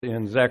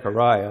in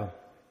Zechariah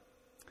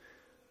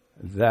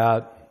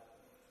that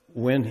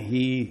when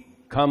he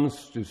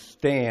comes to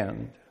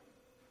stand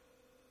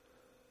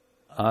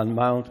on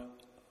Mount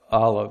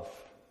Olive,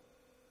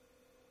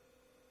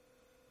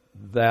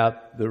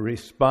 that the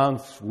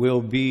response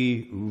will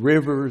be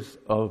rivers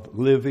of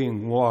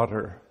living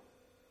water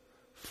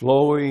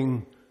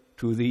flowing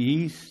to the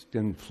east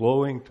and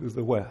flowing to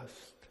the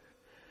west.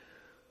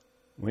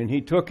 When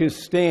he took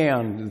his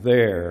stand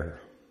there,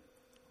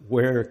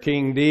 where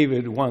King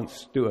David once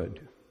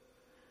stood,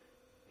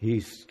 he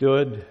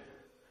stood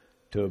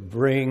to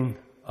bring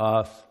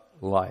us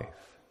life.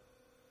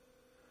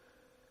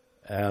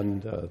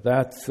 And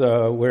that's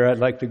where I'd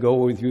like to go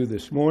with you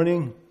this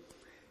morning.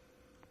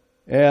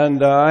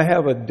 And I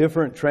have a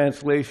different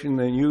translation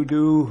than you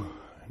do,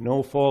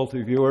 no fault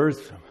of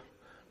yours,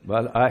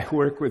 but I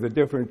work with a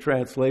different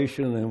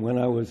translation. And when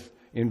I was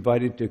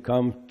invited to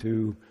come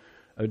to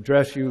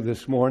address you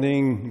this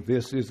morning,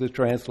 this is the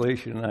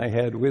translation I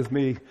had with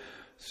me.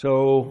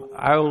 So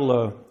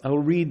I'll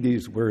read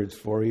these words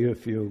for you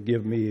if you'll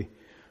give me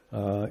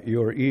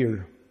your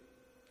ear.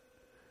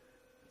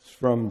 It's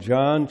from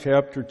John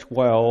chapter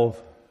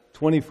 12,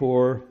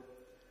 24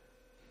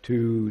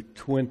 to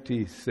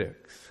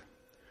 26.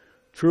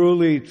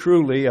 Truly,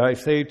 truly, I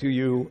say to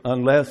you,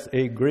 unless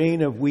a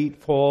grain of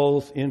wheat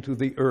falls into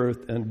the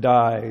earth and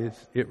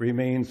dies, it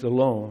remains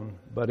alone.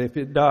 But if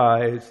it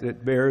dies,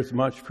 it bears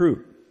much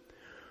fruit.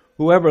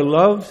 Whoever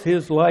loves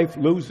his life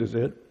loses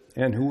it,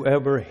 and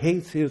whoever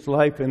hates his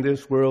life in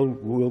this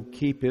world will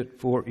keep it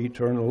for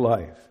eternal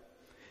life.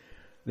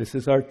 This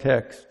is our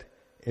text.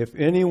 If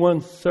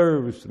anyone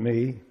serves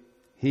me,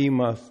 he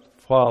must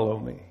follow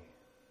me.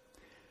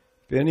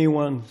 If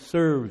anyone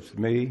serves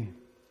me,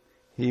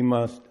 he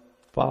must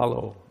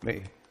follow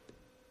me.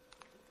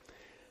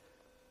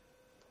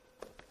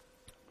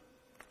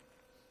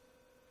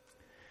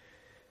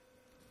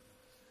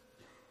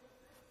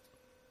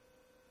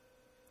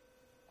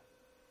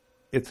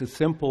 It's a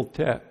simple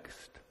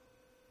text.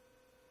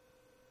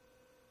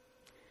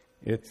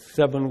 It's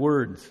 7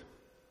 words.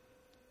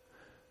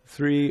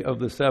 3 of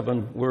the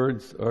 7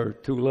 words are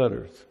 2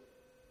 letters.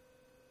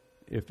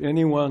 If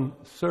anyone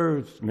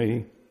serves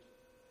me,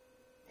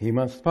 he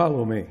must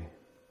follow me.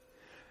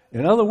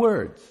 In other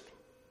words,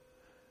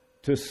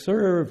 to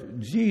serve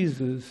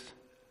Jesus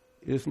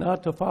is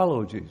not to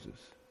follow Jesus.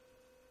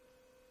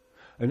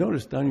 I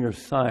noticed on your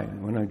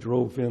sign when I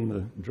drove in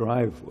the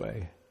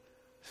driveway,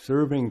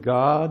 serving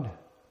God,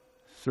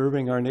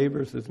 serving our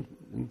neighbors,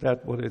 isn't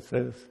that what it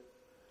says?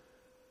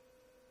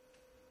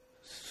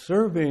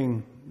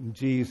 Serving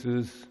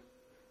Jesus,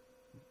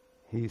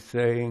 he's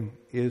saying,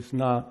 is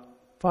not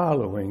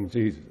following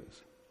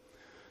Jesus.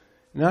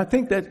 And I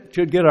think that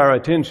should get our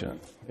attention.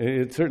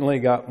 It certainly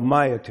got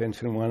my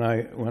attention when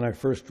I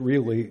first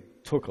really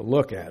took a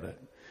look at it.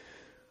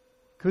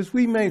 Because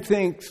we may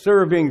think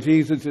serving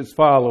Jesus is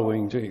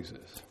following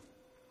Jesus.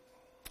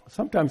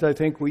 Sometimes I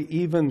think we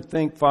even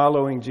think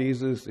following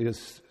Jesus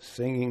is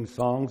singing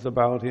songs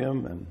about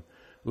him and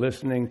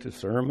listening to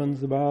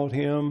sermons about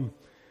him,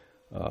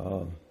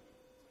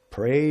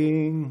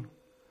 praying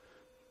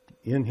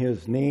in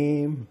his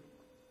name.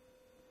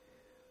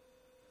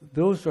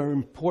 Those are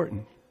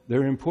important.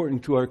 They're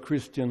important to our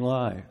Christian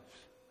lives.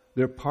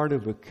 They're part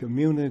of a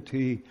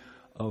community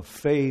of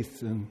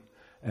faith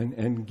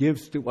and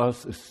gives to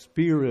us a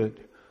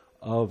spirit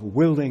of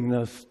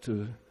willingness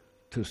to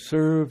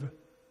serve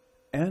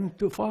and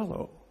to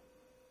follow.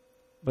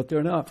 But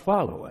they're not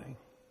following.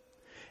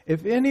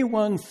 If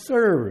anyone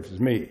serves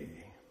me,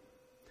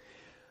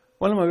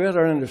 one of my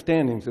better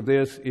understandings of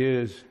this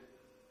is,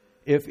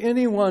 if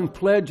anyone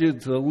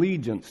pledges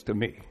allegiance to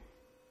me,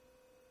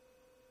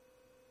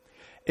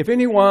 if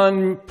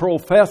anyone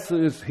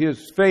professes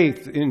his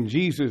faith in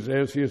Jesus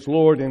as his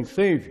Lord and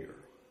Savior,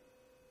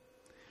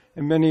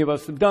 and many of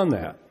us have done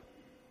that.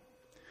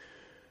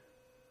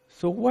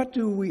 So what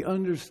do we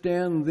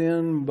understand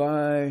then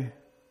by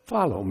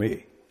follow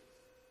me?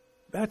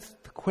 That's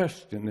the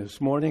question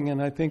this morning,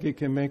 and I think it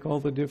can make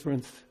all the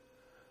difference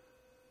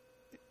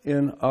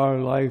in our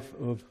life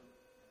of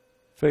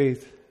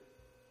faith,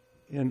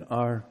 in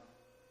our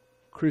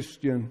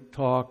Christian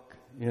talk,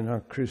 in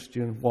our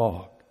Christian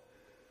walk.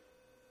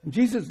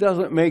 Jesus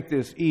doesn't make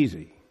this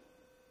easy.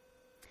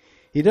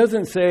 He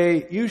doesn't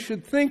say, you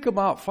should think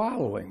about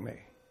following me.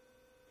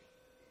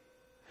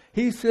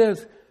 He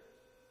says,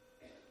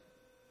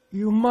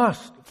 you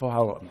must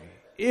follow me.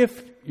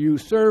 If you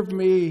serve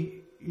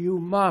me, you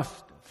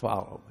must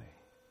follow me.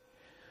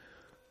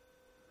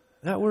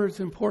 That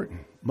word's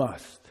important,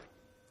 must.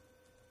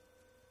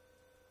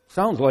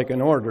 Sounds like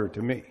an order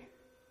to me.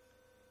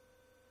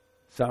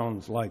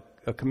 Sounds like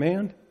a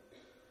command.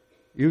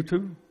 You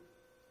too?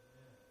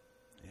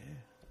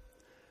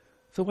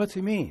 So what's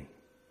he mean?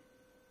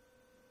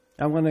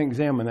 I want to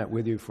examine that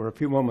with you for a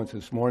few moments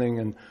this morning.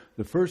 And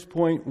the first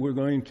point we're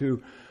going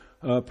to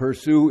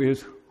pursue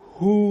is,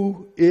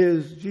 who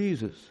is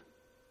Jesus?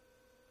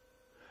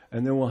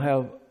 And then we'll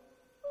have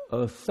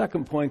a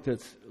second point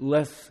that's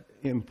less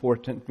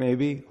important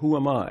maybe, who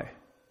am I?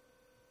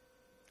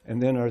 And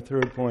then our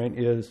third point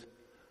is,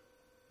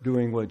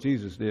 doing what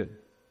Jesus did.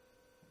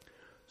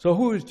 So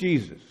who is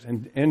Jesus?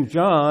 And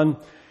John,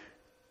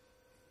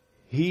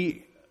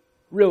 he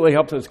really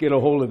helps us get a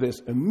hold of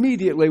this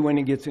immediately when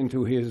he gets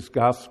into his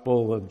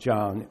Gospel of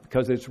John,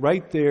 because it's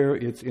right there.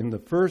 It's in the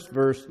first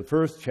verse, the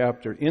first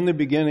chapter. In the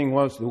beginning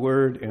was the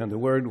Word, and the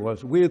Word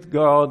was with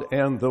God,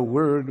 and the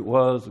Word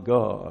was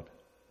God.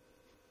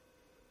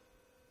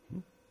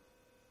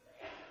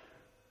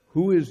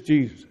 Who is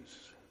Jesus?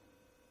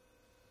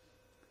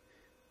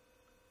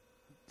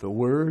 The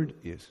Word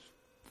is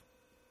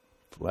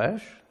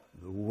flesh.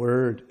 The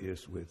Word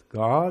is with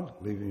God,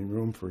 leaving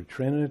room for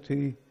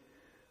Trinity.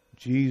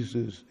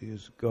 Jesus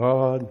is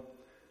God.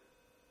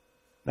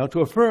 Now,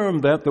 to affirm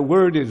that the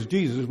Word is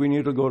Jesus, we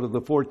need to go to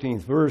the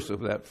 14th verse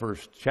of that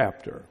first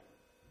chapter.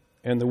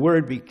 And the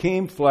Word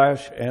became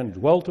flesh and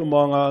dwelt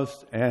among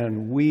us,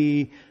 and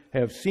we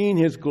have seen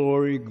His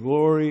glory,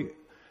 glory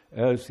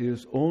as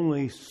His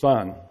only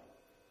Son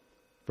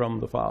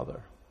from the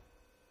Father,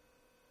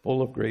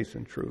 full of grace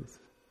and truth.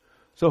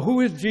 So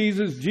who is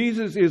Jesus?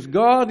 Jesus is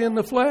God in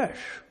the flesh.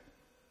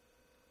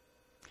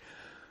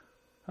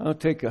 I'll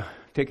take a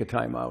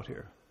time out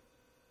here.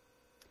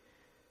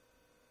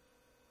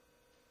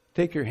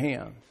 Take your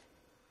hands.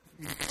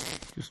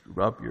 Just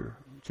rub your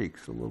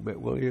cheeks a little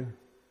bit, will you?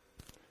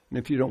 And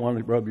if you don't want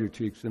to rub your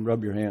cheeks, then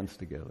rub your hands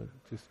together.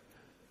 Just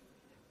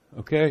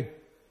okay?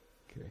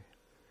 Okay.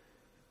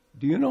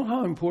 Do you know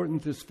how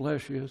important this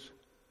flesh is?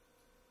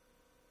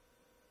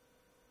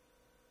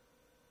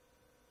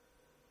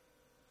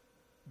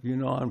 Do you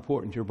know how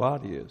important your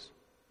body is?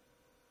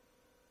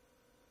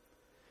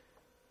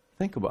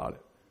 Think about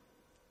it.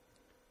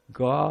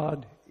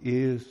 God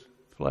is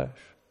flesh.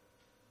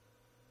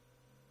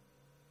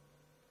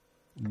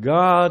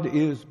 God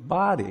is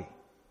body.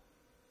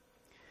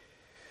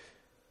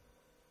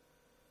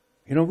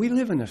 You know, we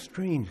live in a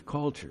strange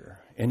culture,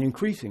 and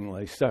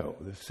increasingly so.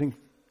 This thing,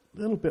 a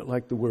little bit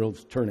like the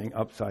world's turning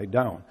upside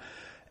down.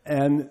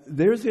 And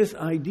there's this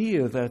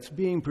idea that's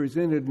being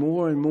presented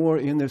more and more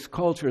in this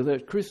culture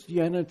that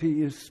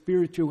Christianity is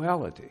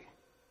spirituality.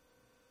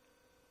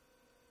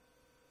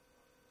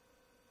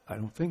 I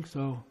don't think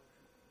so.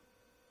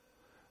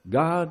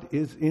 God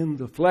is in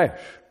the flesh.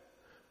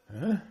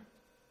 Huh?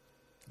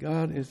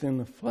 God is in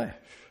the flesh.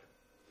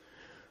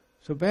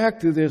 So back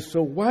to this.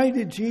 So why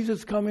did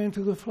Jesus come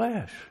into the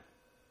flesh?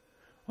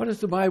 What does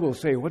the Bible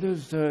say? What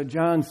does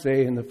John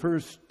say in the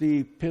first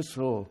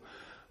epistle,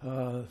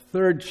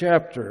 3rd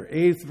chapter,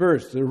 8th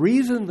verse? The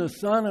reason the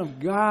Son of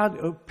God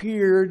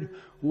appeared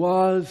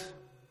was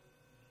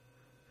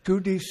to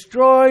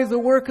destroy the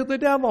work of the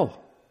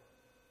devil.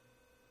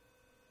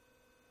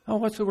 Oh,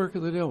 what's the work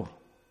of the devil?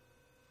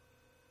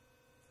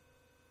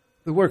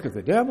 The work of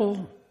the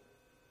devil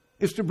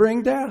is to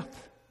bring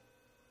death.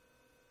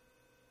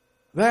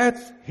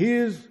 That's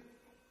his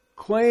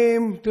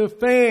claim to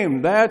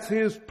fame. That's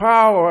his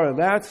power.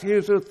 That's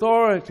his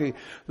authority.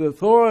 The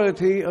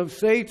authority of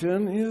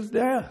Satan is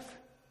death.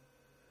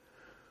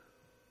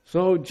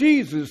 So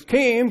Jesus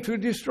came to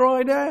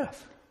destroy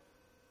death.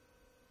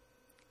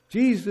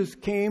 Jesus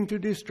came to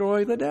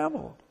destroy the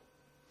devil.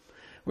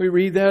 We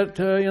read that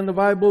in the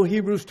Bible,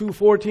 Hebrews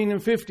 2:14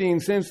 and 15.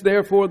 Since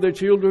therefore the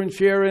children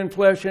share in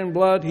flesh and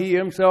blood, he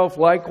himself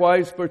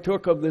likewise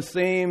partook of the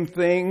same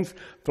things,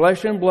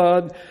 flesh and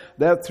blood,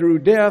 that through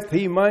death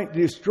he might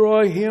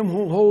destroy him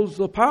who holds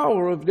the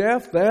power of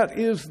death, that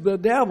is the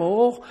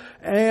devil,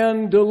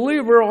 and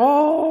deliver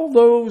all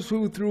those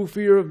who through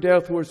fear of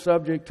death were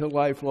subject to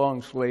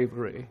lifelong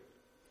slavery.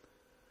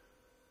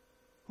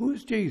 Who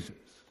is Jesus?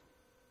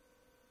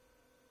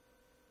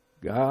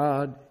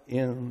 God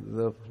in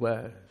the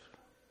flesh.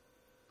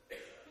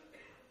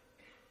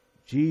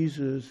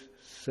 Jesus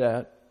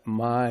set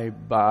my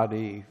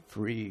body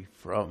free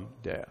from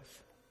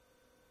death.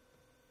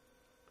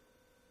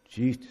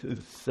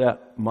 Jesus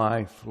set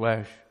my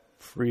flesh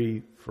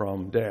free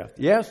from death.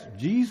 Yes,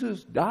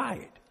 Jesus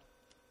died.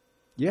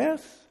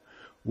 Yes,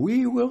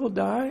 we will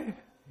die.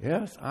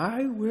 Yes,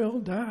 I will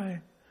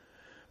die.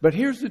 But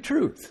here's the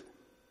truth.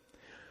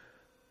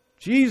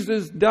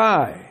 Jesus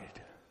died.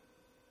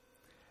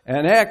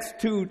 And Acts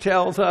 2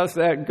 tells us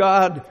that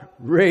God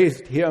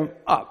raised him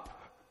up.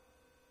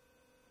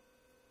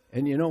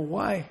 And you know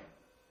why?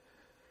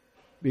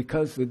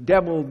 Because the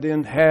devil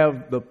didn't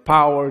have the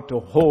power to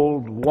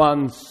hold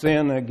one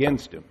sin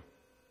against him.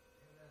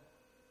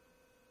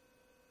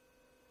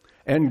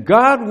 And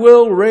God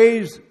will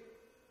raise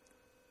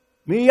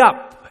me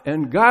up.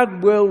 And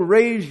God will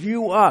raise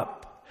you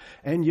up.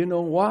 And you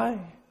know why?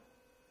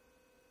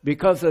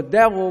 Because the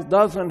devil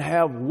doesn't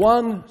have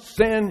one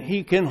sin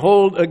he can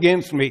hold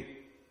against me.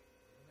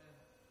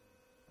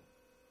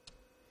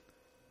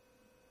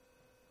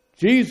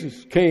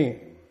 Jesus came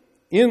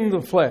in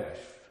the flesh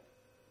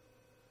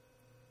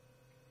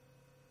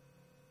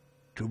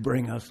to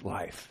bring us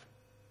life.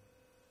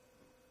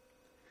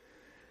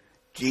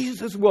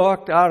 Jesus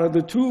walked out of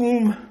the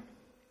tomb.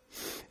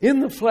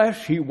 In the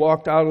flesh, he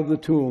walked out of the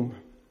tomb.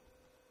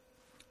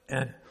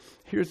 And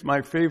here's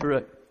my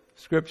favorite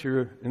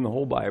scripture in the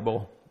whole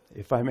Bible,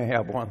 if I may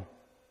have one.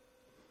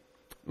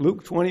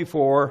 Luke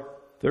 24,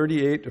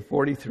 38 to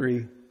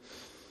 43.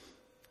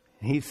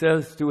 He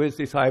says to his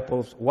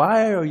disciples,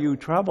 "Why are you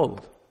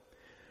troubled?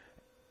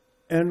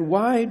 And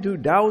why do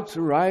doubts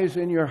arise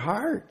in your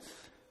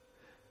hearts?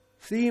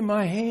 See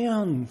my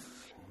hands,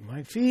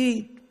 my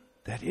feet,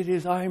 that it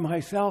is I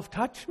myself.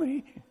 Touch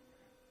me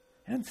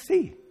and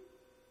see.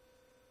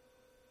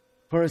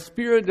 For a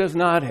spirit does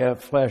not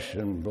have flesh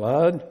and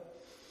blood,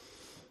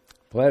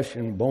 flesh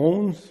and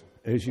bones,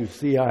 as you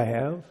see I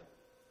have."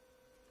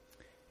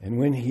 And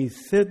when he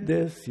said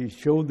this, he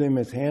showed them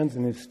his hands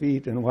and his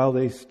feet. And while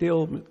they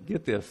still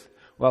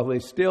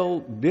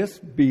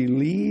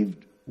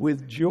disbelieved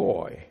with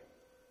joy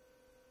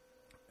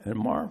and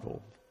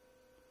marveled,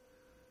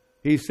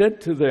 he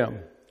said to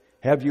them,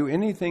 "Have you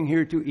anything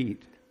here to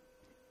eat?"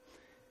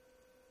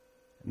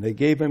 And they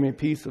gave him a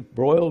piece of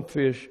broiled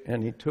fish,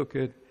 and he took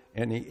it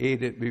and he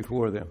ate it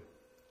before them.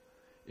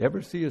 You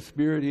ever see a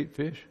spirit eat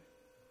fish?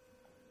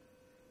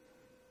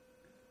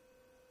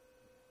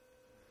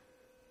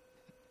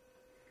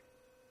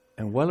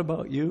 And what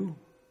about you?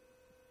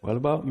 What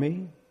about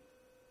me?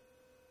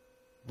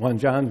 1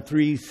 John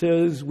 3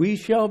 says, "We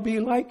shall be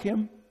like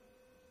him."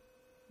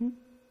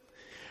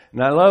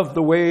 And I love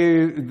the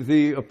way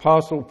the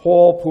Apostle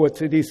Paul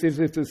puts it. He says,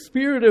 "If the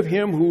spirit of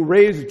him who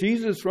raised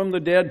Jesus from the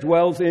dead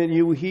dwells in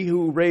you, he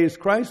who raised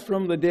Christ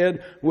from the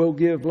dead will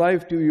give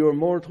life to your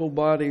mortal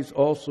bodies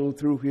also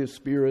through his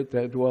spirit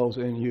that dwells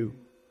in you."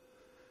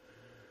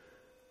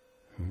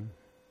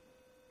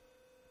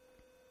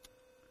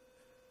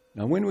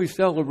 Now, when we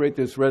celebrate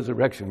this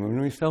resurrection, when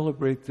we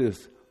celebrate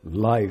this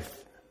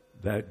life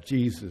that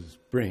Jesus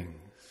brings,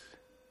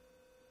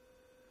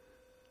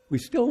 we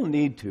still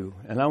need to,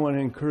 and I want to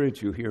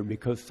encourage you here,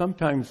 because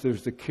sometimes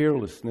there's the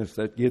carelessness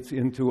that gets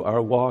into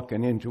our walk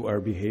and into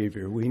our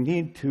behavior. We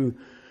need to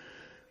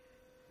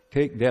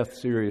take death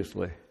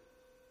seriously.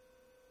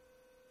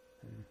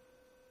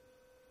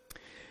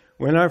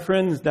 When our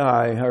friends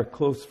die, our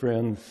close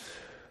friends,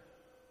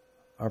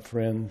 our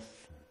friends,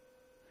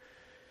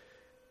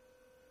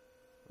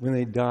 when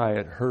they die,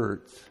 it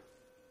hurts.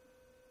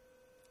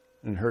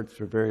 And it hurts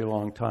for a very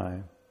long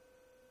time.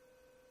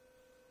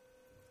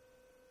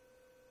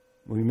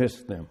 We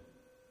miss them.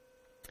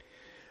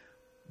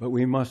 But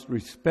we must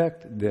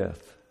respect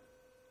death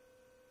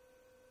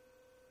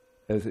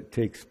as it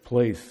takes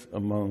place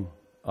among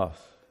us,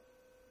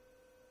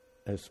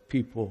 as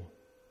people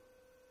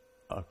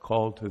are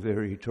called to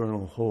their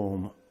eternal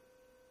home.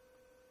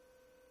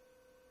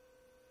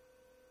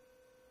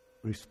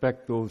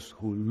 Respect those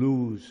who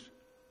lose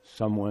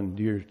someone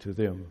dear to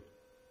them.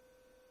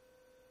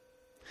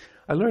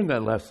 I learned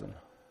that lesson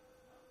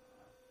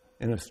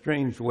in a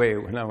strange way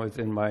when I was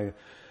in my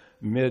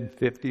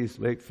mid-50s,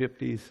 late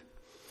 50s.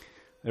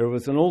 There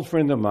was an old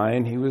friend of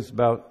mine. He was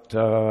about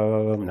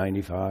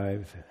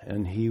 95,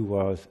 and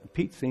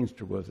Pete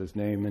Seenster was his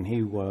name, and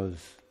he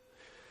was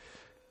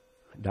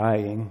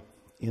dying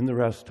in the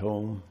rest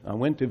home. I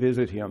went to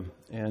visit him,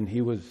 and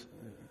he was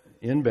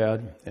in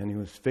bed, and he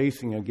was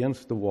facing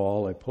against the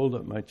wall. I pulled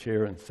up my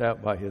chair and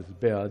sat by his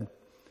bed.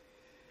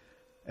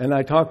 And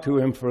I talked to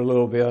him for a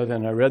little bit,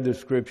 and I read the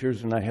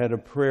scriptures, and I had a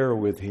prayer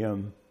with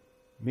him.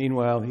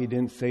 Meanwhile, he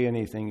didn't say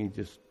anything. He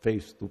just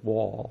faced the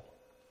wall.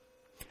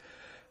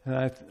 And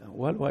I thought,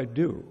 what do I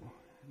do?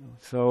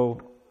 So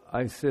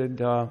I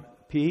said,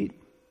 Pete,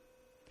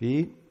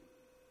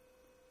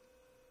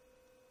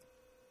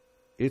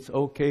 it's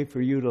okay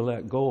for you to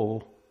let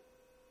go.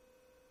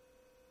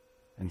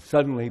 And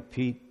suddenly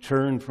Pete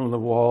turned from the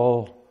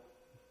wall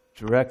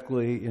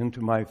directly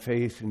into my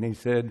face, and he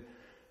said,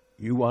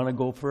 "You want to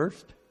go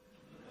first?"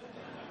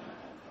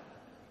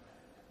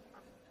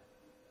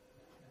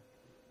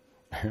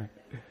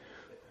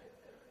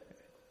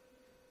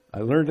 I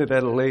learned it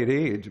at a late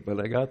age, but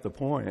I got the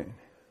point.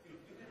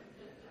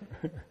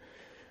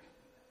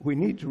 We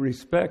need to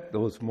respect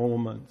those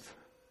moments.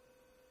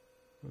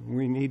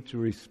 We need to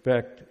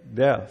respect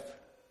death.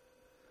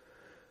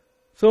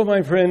 So,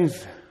 my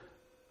friends,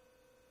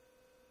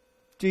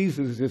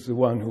 Jesus is the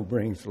one who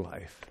brings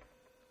life.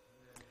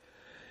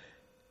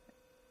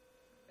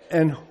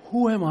 And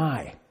who am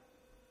I?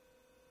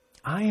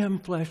 I am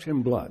flesh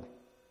and blood.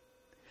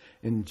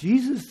 And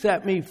Jesus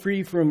set me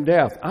free from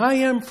death. I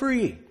am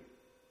free.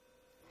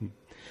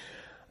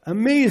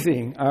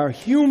 Amazing. Our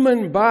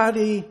human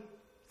body,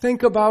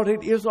 think about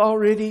it, is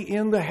already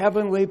in the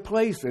heavenly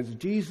places.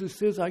 Jesus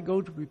says, "I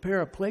go to prepare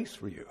a place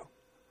for you."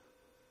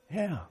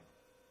 Yeah.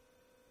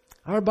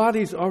 Our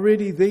body's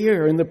already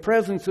there in the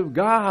presence of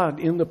God,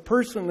 in the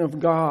person of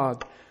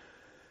God.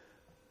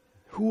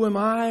 Who am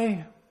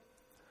I?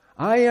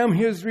 I am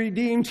His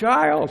redeemed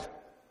child.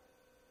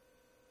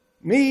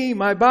 Me,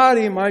 my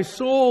body, my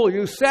soul,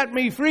 you set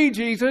me free,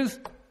 Jesus.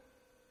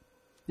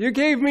 You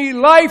gave me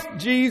life,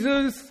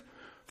 Jesus,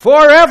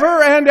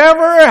 forever and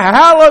ever.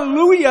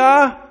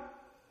 Hallelujah.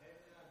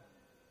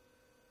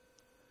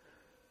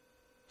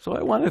 So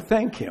I want to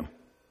thank Him.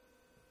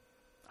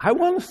 I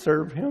want to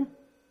serve Him.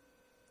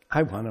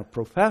 I want to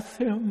profess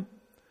Him.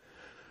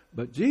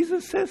 But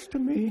Jesus says to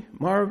me,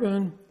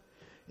 "Marvin,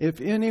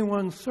 if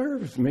anyone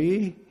serves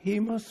me, he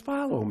must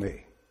follow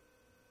me."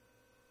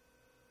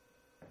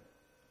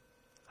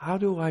 How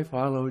do I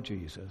follow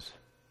Jesus?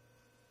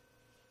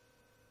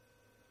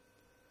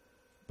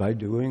 By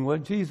doing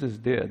what Jesus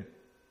did.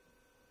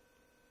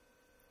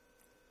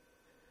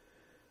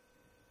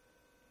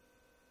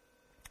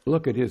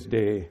 Look at his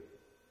day.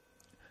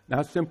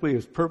 Not simply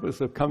his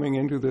purpose of coming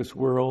into this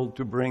world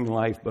to bring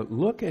life, but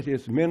look at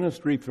his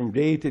ministry from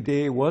day to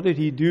day. What did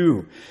he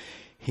do?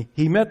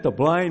 He met the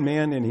blind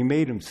man and he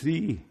made him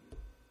see.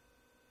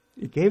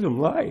 He gave him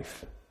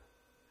life.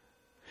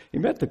 He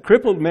met the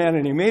crippled man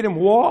and he made him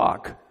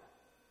walk.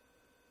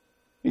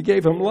 He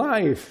gave him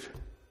life.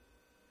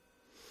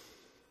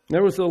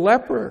 There was a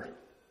leper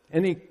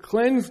and he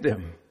cleansed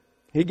him.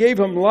 He gave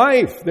him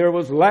life. There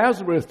was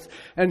Lazarus,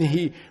 and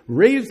he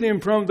raised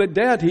him from the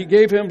dead. He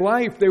gave him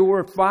life. There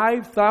were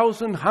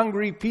 5,000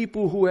 hungry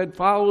people who had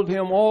followed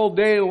him all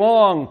day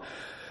long.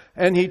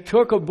 And he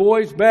took a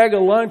boy's bag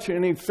of lunch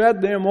and he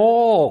fed them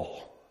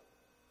all.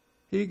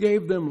 He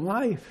gave them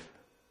life.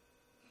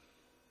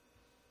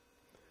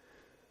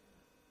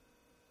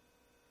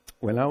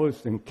 When I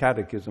was in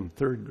catechism,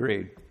 3rd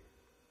grade,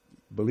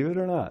 believe it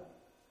or not,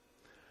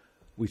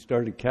 we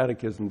started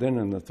catechism then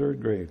in the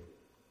 3rd grade.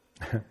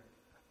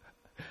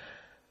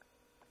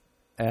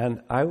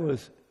 And I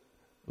was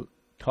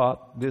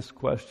taught this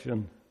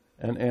question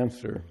and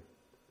answer.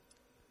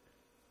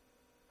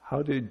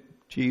 How did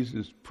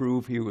Jesus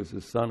prove he was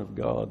the Son of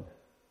God?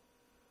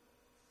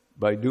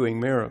 By doing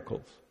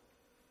miracles.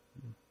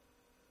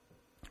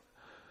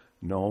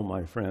 No,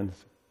 my friends,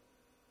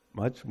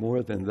 much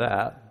more than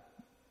that.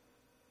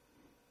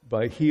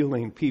 By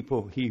healing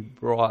people, he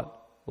brought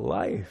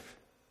life.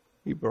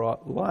 He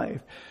brought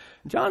life.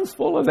 John's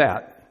full of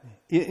that.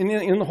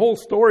 In the whole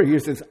story, he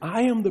says,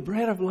 I am the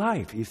bread of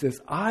life. He says,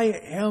 I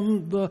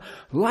am the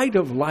light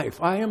of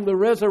life. I am the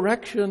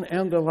resurrection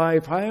and the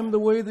life. I am the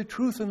way, the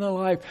truth, and the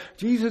life.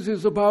 Jesus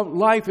is about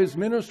life. His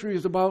ministry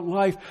is about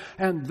life.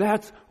 And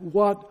that's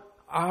what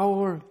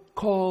our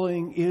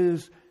calling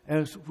is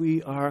as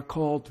we are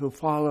called to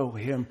follow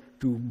him,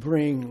 to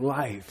bring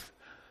life.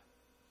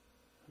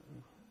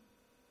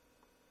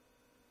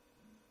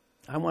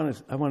 I want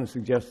to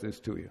suggest this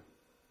to you.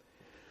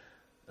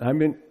 I've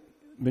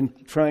been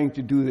trying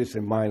to do this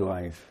in my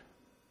life.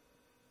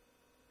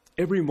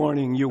 Every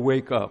morning you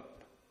wake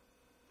up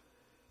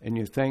and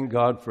you thank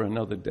God for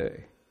another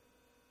day.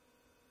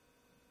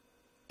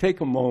 Take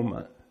a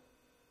moment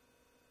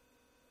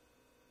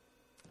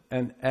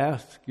and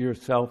ask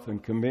yourself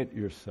and commit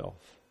yourself,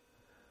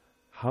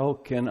 how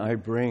can I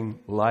bring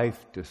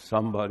life to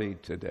somebody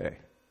today?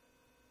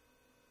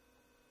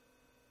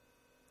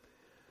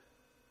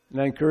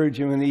 And I encourage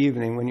you in the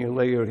evening when you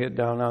lay your head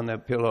down on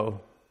that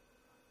pillow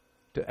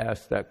to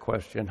ask that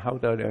question, how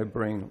did I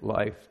bring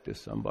life to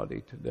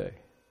somebody today?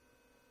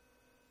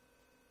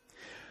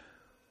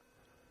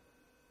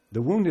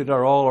 The wounded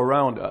are all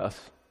around us.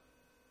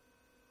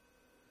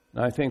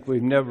 And I think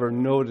we've never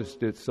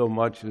noticed it so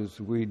much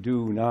as we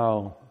do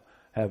now,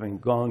 having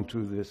gone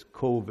through this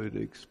COVID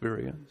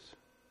experience.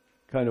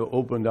 Kind of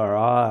opened our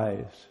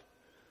eyes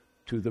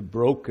to the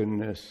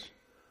brokenness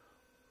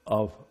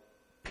of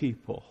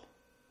people,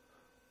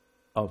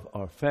 of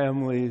our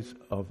families,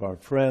 of our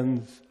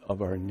friends,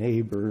 of our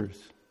neighbors.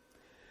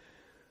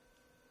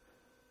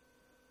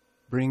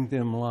 Bring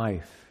them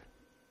life.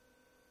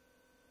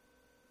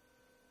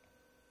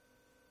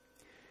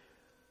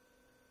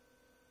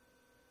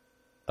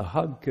 A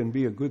hug can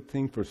be a good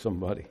thing for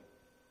somebody.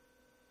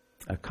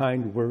 A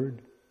kind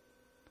word.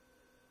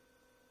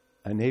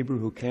 A neighbor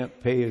who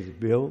can't pay his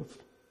bills.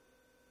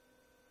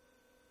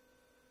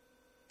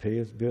 Pay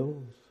his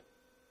bills.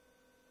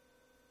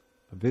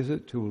 A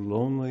visit to a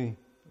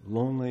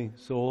lonely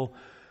soul.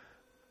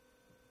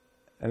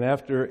 And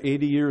after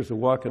 80 years of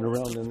walking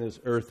around on this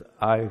earth,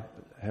 I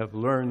have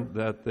learned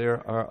that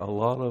there are a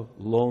lot of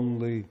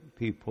lonely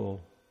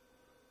people,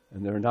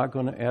 and they're not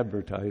going to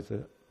advertise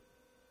it,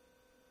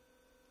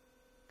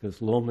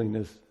 because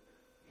loneliness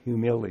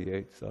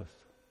humiliates us.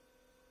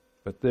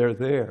 But they're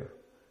there,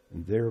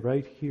 and they're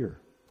right here.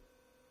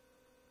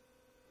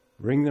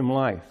 Bring them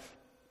life.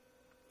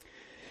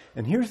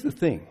 And here's the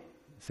thing.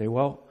 You say,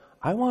 well,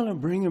 I want to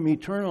bring them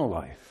eternal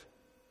life.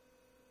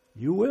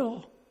 You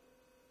will.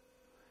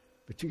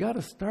 But you got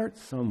to start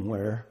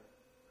somewhere.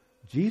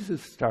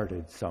 Jesus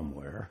started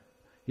somewhere.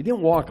 He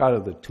didn't walk out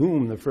of the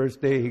tomb the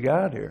first day he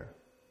got here.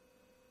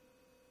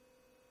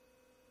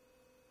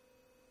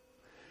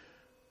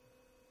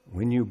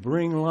 When you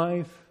bring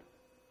life,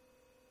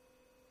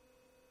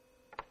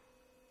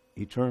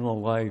 eternal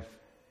life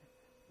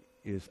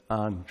is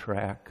on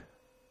track.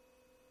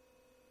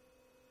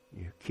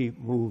 You keep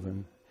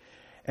moving.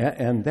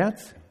 And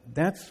that's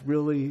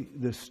really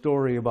the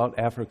story about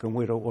African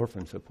Widow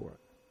Orphan Support.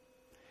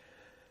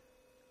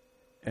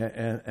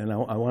 And I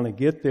want to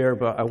get there,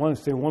 but I want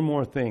to say one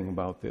more thing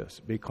about this,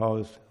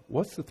 because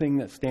what's the thing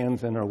that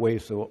stands in our way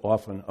so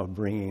often of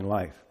bringing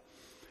life?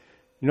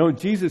 You know,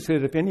 Jesus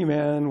said, if any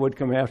man would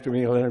come after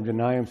me, let him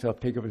deny himself,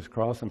 take up his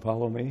cross, and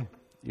follow me.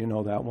 You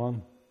know that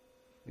one?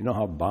 You know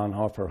how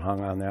Bonhoeffer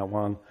hung on that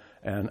one?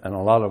 And a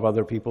lot of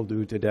other people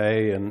do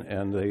today,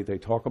 and they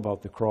talk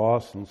about the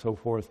cross and so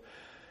forth.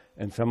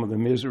 and some of the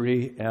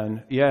misery.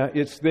 And yeah,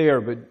 it's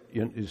there, but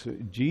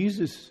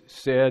Jesus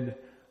said,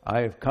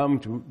 I have come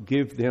to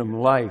give them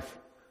life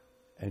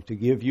and to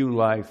give you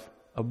life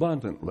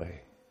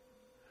abundantly.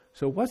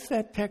 So what's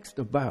that text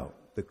about?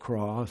 The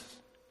cross.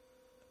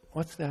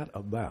 What's that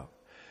about?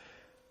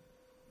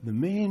 The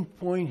main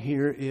point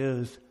here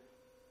is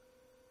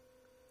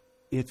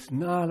it's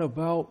not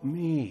about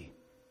me.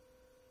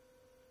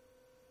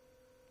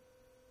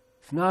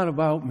 It's not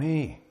about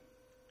me.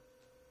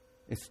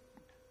 It's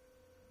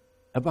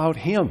about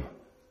Him.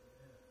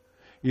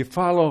 You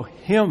follow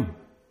Him.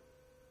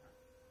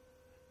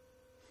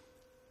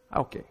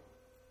 Okay.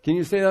 Can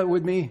you say that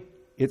with me?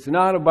 It's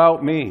not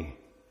about me.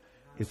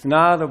 It's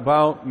not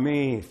about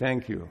me.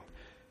 Thank you.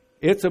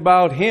 It's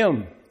about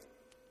Him.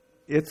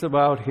 It's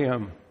about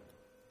Him.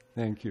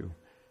 Thank you.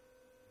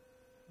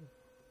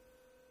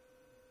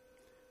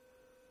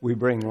 We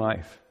bring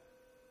life.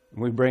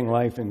 We bring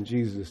life in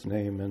Jesus'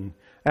 name. And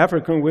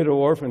African Widow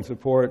Orphan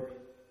Support,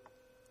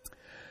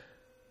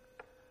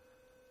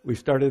 we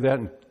started that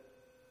in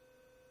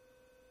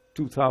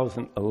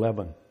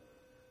 2011.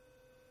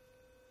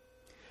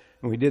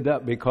 And we did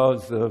that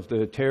because of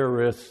the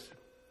terrorists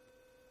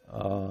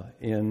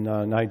in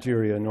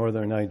Nigeria,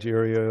 northern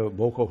Nigeria,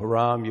 Boko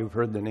Haram, you've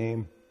heard the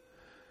name,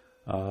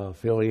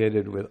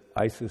 affiliated with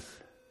ISIS.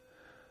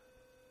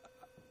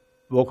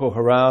 Boko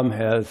Haram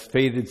has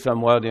faded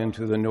somewhat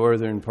into the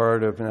northern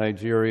part of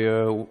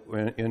Nigeria,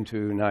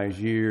 into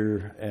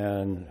Niger,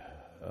 and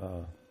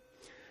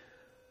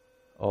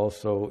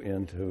also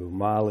into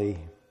Mali.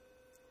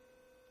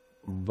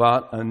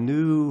 But a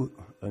new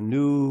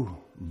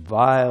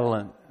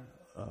violent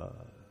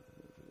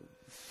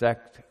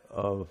sect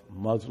of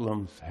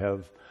Muslims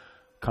have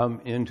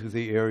come into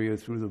the area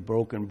through the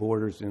broken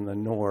borders in the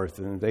north,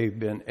 and they've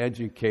been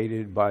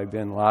educated by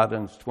bin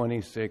Laden's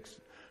 26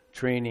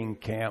 training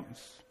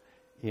camps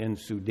in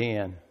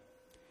Sudan.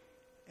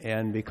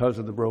 And because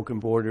of the broken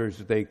borders,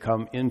 they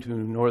come into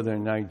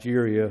northern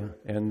Nigeria,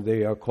 and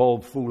they are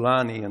called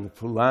Fulani. And the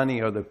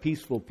Fulani are the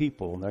peaceful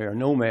people. They are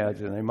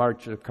nomads, and they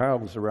march their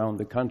cows around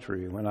the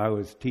country. When I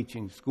was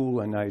teaching school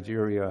in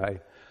Nigeria,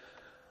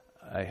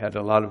 I had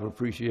a lot of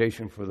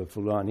appreciation for the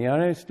Fulani,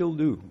 and I still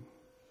do.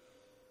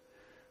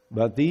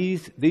 But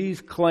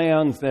these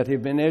clans that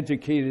have been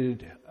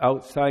educated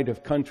outside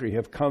of country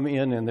have come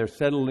in, and they're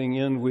settling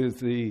in with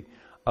the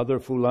other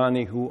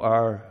Fulani who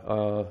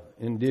are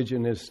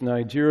indigenous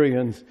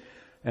Nigerians,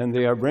 and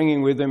they are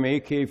bringing with them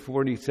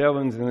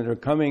AK-47s, and they're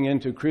coming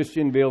into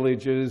Christian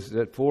villages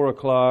at 4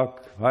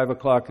 o'clock, 5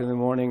 o'clock in the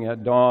morning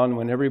at dawn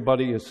when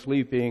everybody is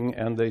sleeping,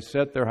 and they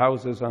set their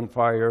houses on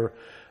fire,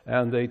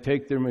 and they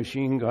take their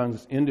machine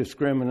guns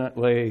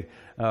indiscriminately,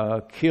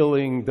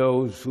 killing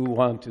those who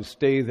want to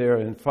stay there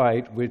and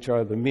fight, which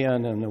are the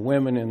men and the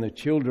women and the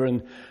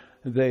children.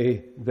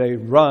 They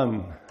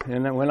run.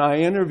 And when I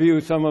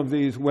interview some of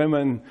these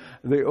women,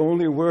 the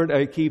only word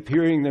I keep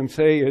hearing them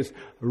say is,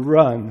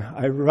 run,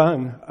 I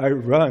run, I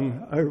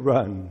run, I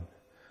run.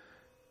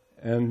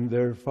 And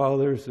their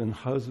fathers and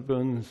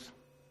husbands,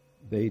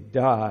 they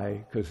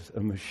die because a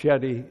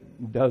machete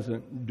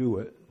doesn't do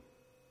it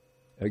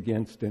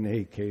against an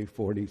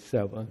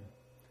AK-47.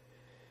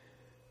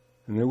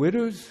 And the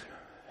widows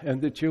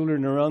and the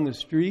children are on the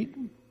street.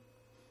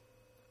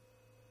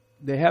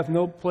 They have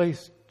no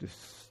place to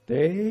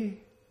stay,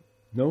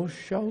 no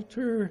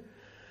shelter,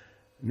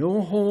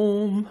 no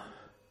home.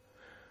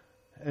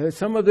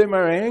 Some of them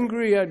are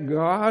angry at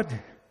God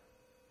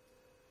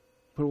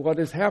for what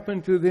has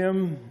happened to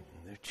them.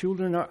 Their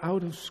children are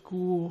out of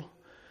school,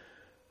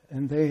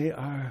 and they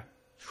are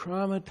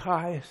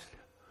traumatized.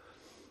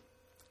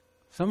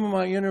 Some of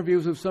my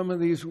interviews of some of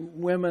these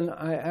women,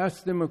 I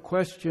ask them a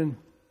question,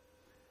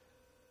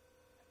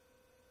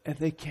 and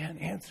they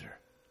can't answer.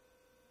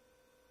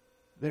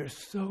 They're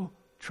so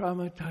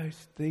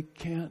traumatized, they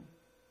can't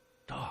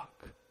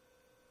talk.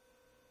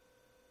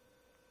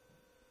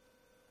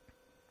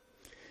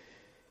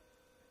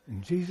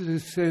 And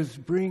Jesus says,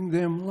 bring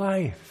them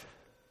life.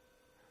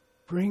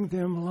 Bring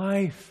them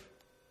life.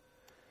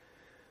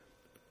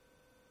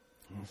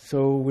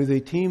 So with a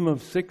team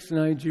of 6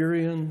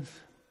 Nigerians,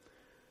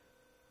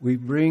 we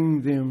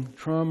bring them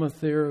trauma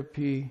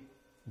therapy,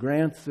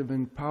 grants of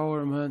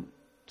empowerment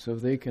so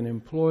they can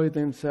employ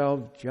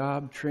themselves,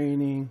 job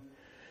training,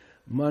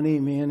 money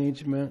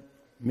management,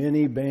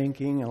 mini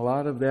banking. A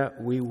lot of that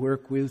we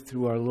work with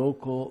through our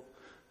local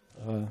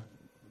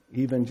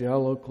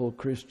evangelical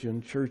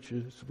Christian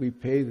churches. We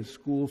pay the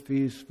school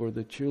fees for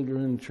the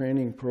children,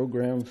 training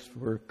programs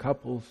for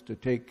couples to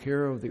take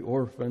care of the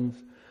orphans.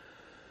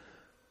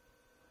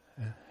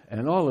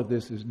 And all of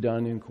this is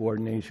done in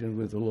coordination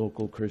with the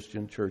local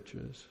Christian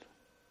churches.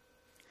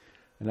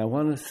 And I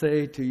want to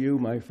say to you,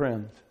 my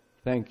friends,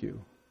 thank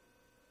you.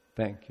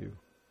 Thank you.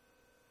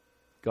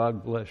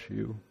 God bless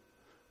you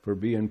for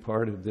being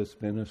part of this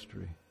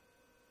ministry.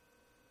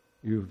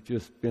 You've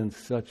just been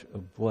such a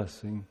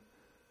blessing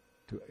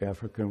to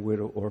African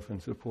Widow Orphan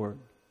Support.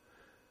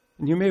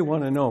 And you may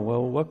want to know,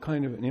 well, what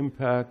kind of an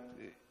impact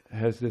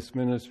has this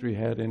ministry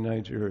had in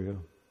Nigeria?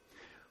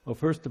 Well,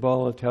 first of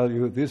all, I'll tell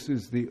you, this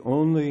is the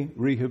only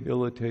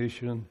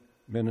rehabilitation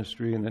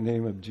ministry in the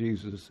name of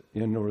Jesus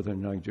in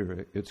northern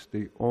Nigeria. It's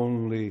the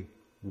only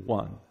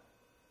one.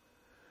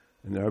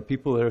 And there are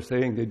people that are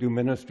saying they do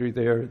ministry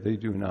there. They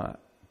do not.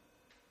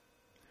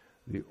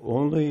 The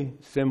only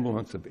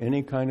semblance of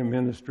any kind of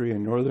ministry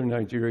in northern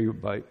Nigeria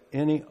by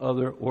any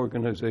other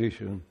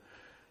organization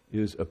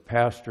is a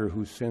pastor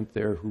who's sent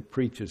there who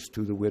preaches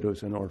to the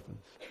widows and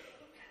orphans.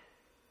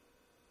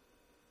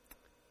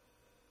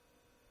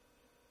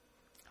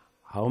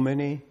 How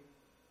many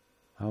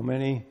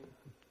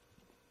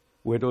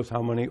widows,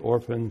 how many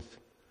orphans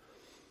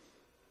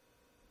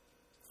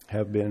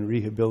have been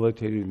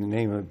rehabilitated in the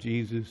name of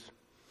Jesus?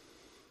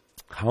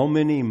 How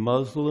many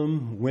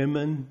Muslim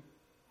women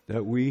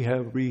that we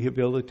have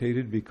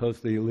rehabilitated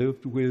because they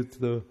lived with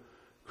the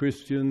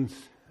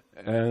Christians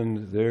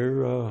and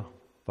their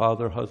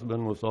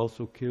husband was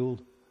also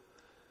killed?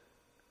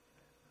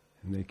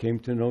 And they came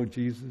to know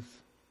Jesus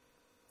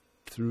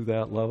through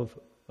that love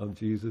of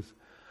Jesus.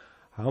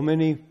 How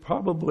many?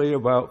 Probably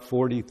about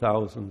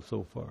 40,000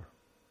 so far.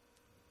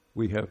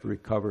 We have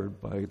recovered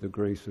by the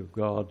grace of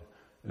God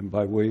and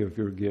by way of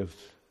your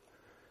gifts,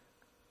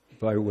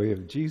 by way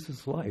of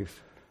Jesus'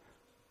 life.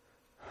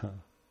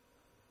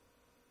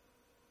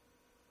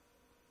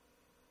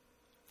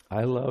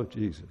 I love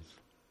Jesus.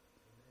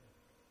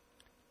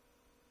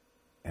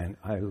 And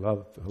I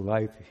love the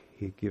life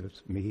He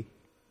gives me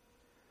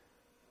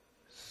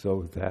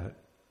so that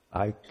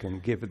I can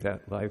give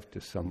that life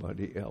to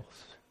somebody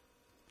else.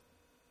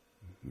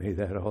 May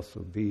that also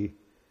be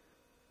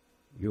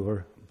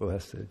your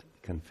blessed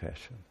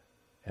confession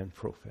and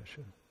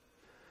profession.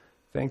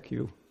 Thank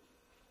you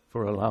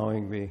for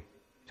allowing me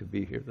to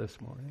be here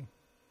this morning.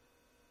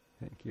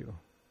 Thank you.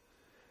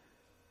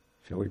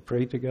 Shall we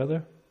pray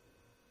together?